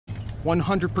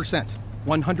100%.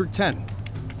 110.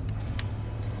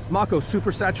 Mako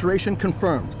supersaturation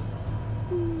confirmed.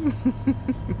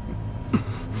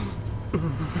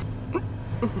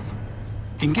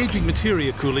 Engaging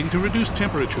materia cooling to reduce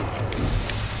temperature.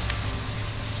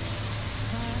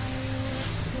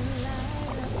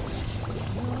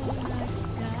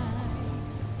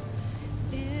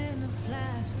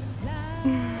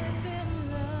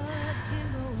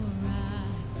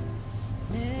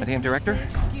 Madame Director,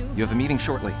 you have a meeting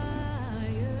shortly.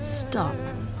 Stop.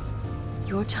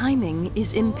 Your timing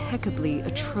is impeccably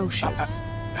atrocious.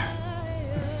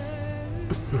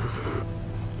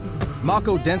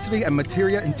 Mako density and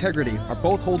materia integrity are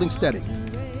both holding steady.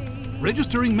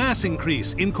 Registering mass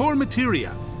increase in core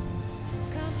materia.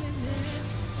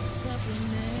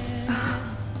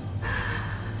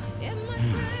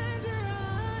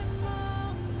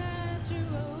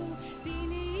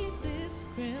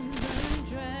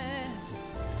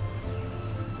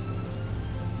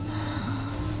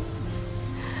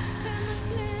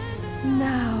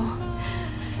 Now,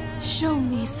 show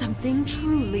me something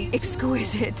truly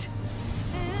exquisite.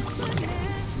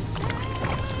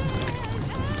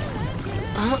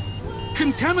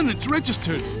 Contaminants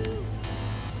registered.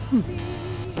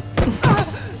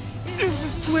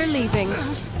 We're leaving.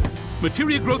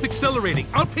 Materia growth accelerating,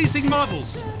 outpacing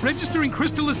models. Registering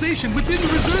crystallization within the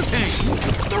reserve tanks.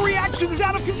 The reaction is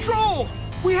out of control!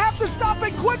 We have to stop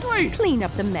it quickly! Clean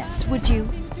up the mess, would you?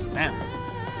 Ma'am.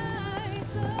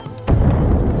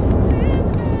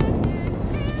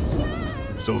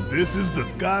 So this is the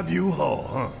Skyview Hall,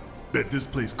 huh? Bet this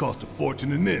place cost a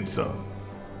fortune and then some.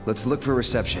 Let's look for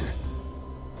reception.